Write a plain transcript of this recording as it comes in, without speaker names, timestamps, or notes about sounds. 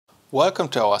Welcome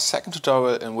to our second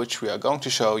tutorial in which we are going to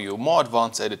show you more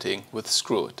advanced editing with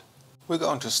Skrwt. We're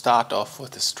going to start off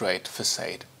with the straight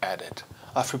facade edit.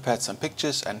 I've prepared some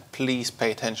pictures and please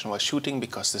pay attention while shooting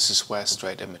because this is where a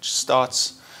straight image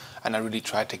starts and I really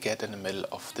tried to get in the middle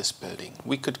of this building.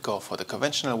 We could go for the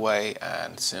conventional way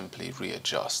and simply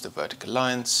readjust the vertical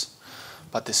lines,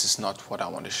 but this is not what I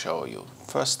want to show you.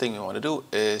 First thing you want to do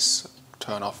is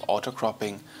turn off auto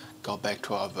cropping, go back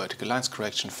to our vertical lines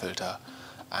correction filter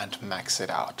and max it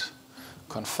out.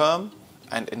 Confirm,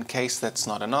 and in case that's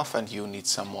not enough and you need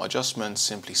some more adjustments,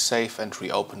 simply save and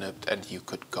reopen it and you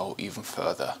could go even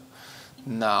further.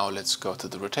 Now let's go to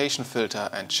the rotation filter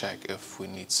and check if we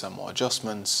need some more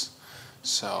adjustments.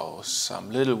 So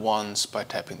some little ones by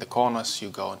tapping the corners. You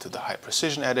go into the high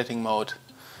precision editing mode.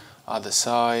 Other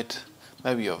side,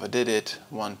 maybe you overdid it.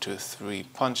 1, 2, 3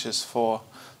 punches, 4.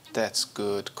 That's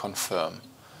good. Confirm.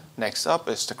 Next up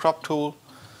is the crop tool.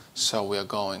 So we are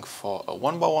going for a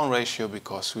 1:1 ratio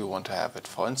because we want to have it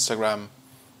for Instagram.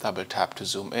 Double tap to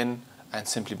zoom in and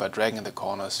simply by dragging the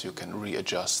corners you can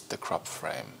readjust the crop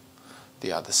frame.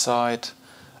 The other side,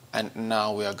 and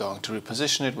now we are going to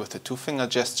reposition it with the 2-finger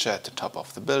gesture at the top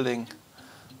of the building.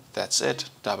 That's it.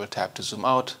 Double tap to zoom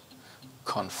out,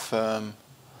 confirm,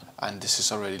 and this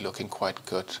is already looking quite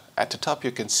good. At the top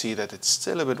you can see that it's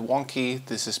still a bit wonky.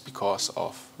 This is because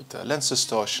of the lens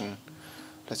distortion.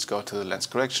 Let's go to the lens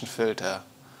correction filter,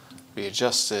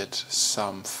 readjust it,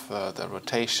 some further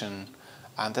rotation,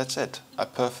 and that's it. A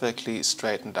perfectly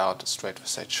straightened out straight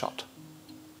facade shot.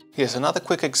 Here's another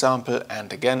quick example,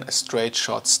 and again a straight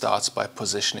shot starts by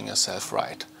positioning yourself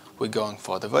right. We're going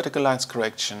for the vertical lines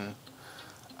correction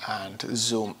and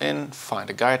zoom in, find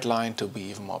a guideline to be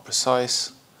even more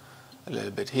precise. A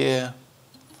little bit here,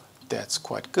 that's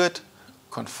quite good.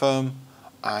 Confirm.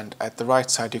 And at the right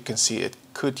side you can see it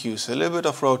could use a little bit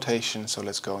of rotation, so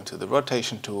let's go into the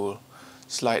rotation tool,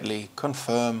 slightly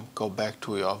confirm, go back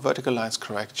to your vertical lines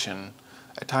correction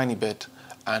a tiny bit,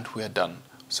 and we are done.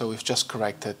 So we've just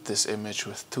corrected this image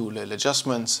with 2 little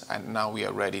adjustments and now we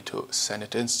are ready to send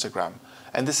it to Instagram.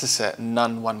 And this is a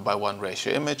non-1:1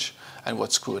 ratio image, and what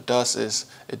Skrwt does is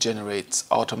it generates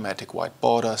automatic white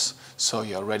borders, so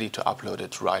you're ready to upload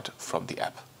it right from the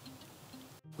app.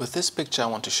 With this picture I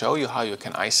want to show you how you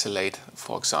can isolate,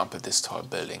 for example, this tall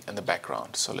building in the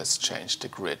background. So let's change the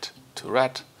grid to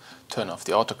red, turn off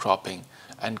the auto cropping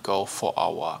and go for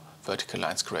our vertical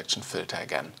lines correction filter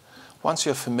again. Once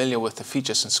you're familiar with the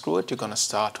features in Skrwt, you're going to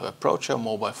start to approach your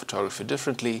mobile photography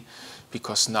differently,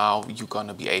 because now you're going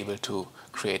to be able to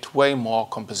create way more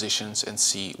compositions and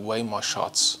see way more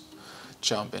shots.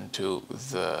 Jump into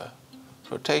the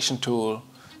rotation tool,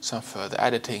 some further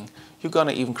editing. You're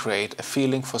gonna even create a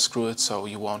feeling for Skrwt, so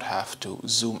you won't have to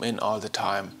zoom in all the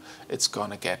time. It's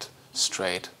gonna get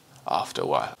straight after a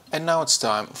while. And now it's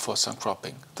time for some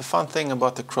cropping. The fun thing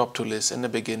about the crop tool is in the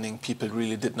beginning people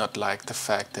really did not like the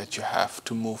fact that you have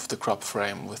to move the crop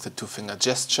frame with the 2-finger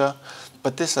gesture,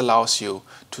 but this allows you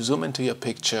to zoom into your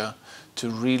picture, to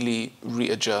really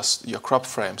readjust your crop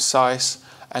frame size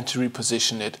and to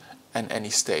reposition it in any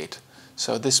state.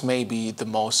 So this may be the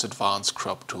most advanced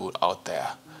crop tool out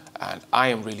there, and I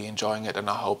am really enjoying it and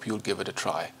I hope you'll give it a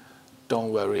try.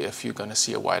 Don't worry if you're going to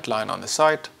see a white line on the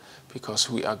side, because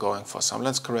we are going for some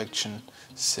lens correction.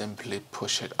 Simply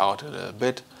push it out a little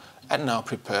bit and now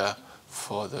prepare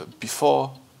for the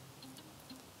before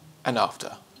and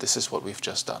after. This is what we've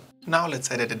just done. Now let's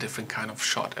edit a different kind of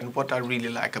shot, and what I really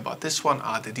like about this one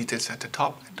are the details at the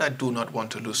top, and I do not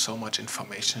want to lose so much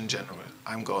information in general.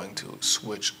 I'm going to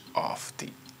switch off the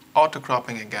auto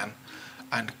cropping again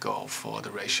and go for the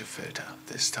ratio filter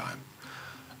this time.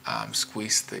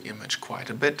 Squeeze the image quite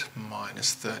a bit,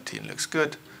 -13 looks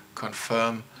good.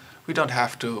 Confirm. We don't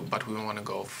have to, but we want to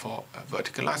go for a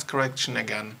vertical lines correction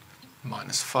again,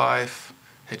 -5,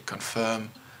 hit confirm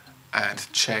and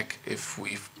check if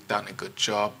we've done a good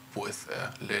job with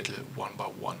a little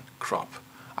 1:1 crop.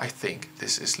 I think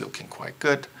this is looking quite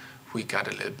good. We got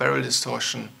a little barrel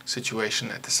distortion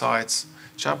situation at the sides.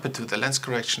 Jump into the lens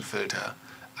correction filter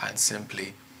and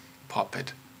simply pop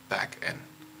it back in.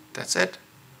 That's it.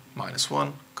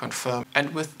 -1, confirm.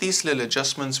 And with these little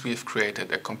adjustments we've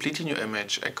created a completely new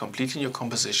image, a completely new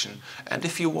composition, and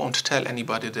if you won't tell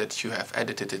anybody that you have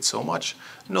edited it so much,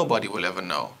 nobody will ever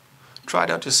know. Try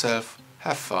it out yourself,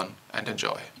 have fun and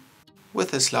enjoy.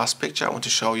 With this last picture I want to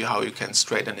show you how you can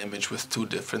straighten an image with 2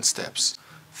 different steps.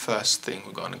 First thing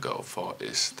we're going to go for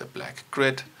is the black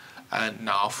grid, and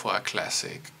now for a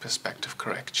classic perspective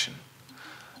correction.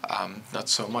 Not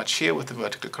so much here with the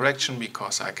vertical correction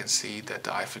because I can see that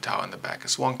the Eiffel Tower in the back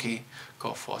is wonky.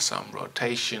 Go for some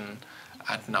rotation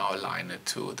and now align it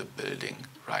to the building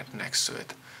right next to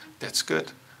it. That's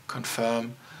good.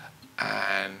 Confirm.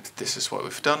 And this is what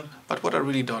we've done. But what I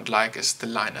really don't like is the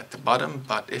line at the bottom.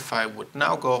 But if I would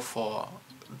now go for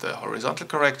the horizontal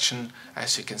correction,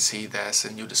 as you can see, there's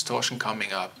a new distortion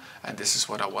coming up, and this is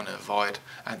what I want to avoid.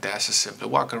 And there's a simple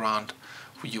workaround.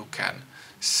 You can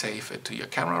save it to your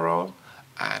camera roll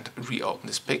and reopen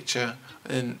this picture.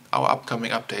 In our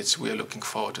upcoming updates, we are looking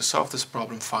forward to solve this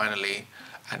problem finally.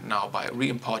 And now by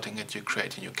re-importing it, you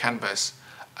create a new canvas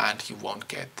and you won't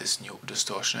get this new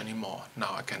distortion anymore.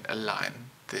 Now I can align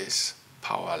this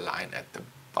power line at the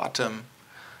bottom,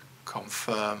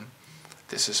 confirm.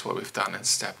 This is what we've done in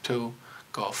step 2.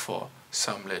 Go for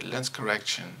some little lens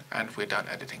correction and we're done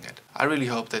editing it. I really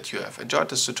hope that you have enjoyed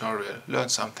this tutorial,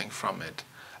 learned something from it,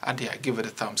 and yeah, give it a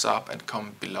thumbs up and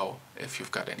comment below if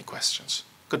you've got any questions.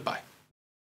 Goodbye.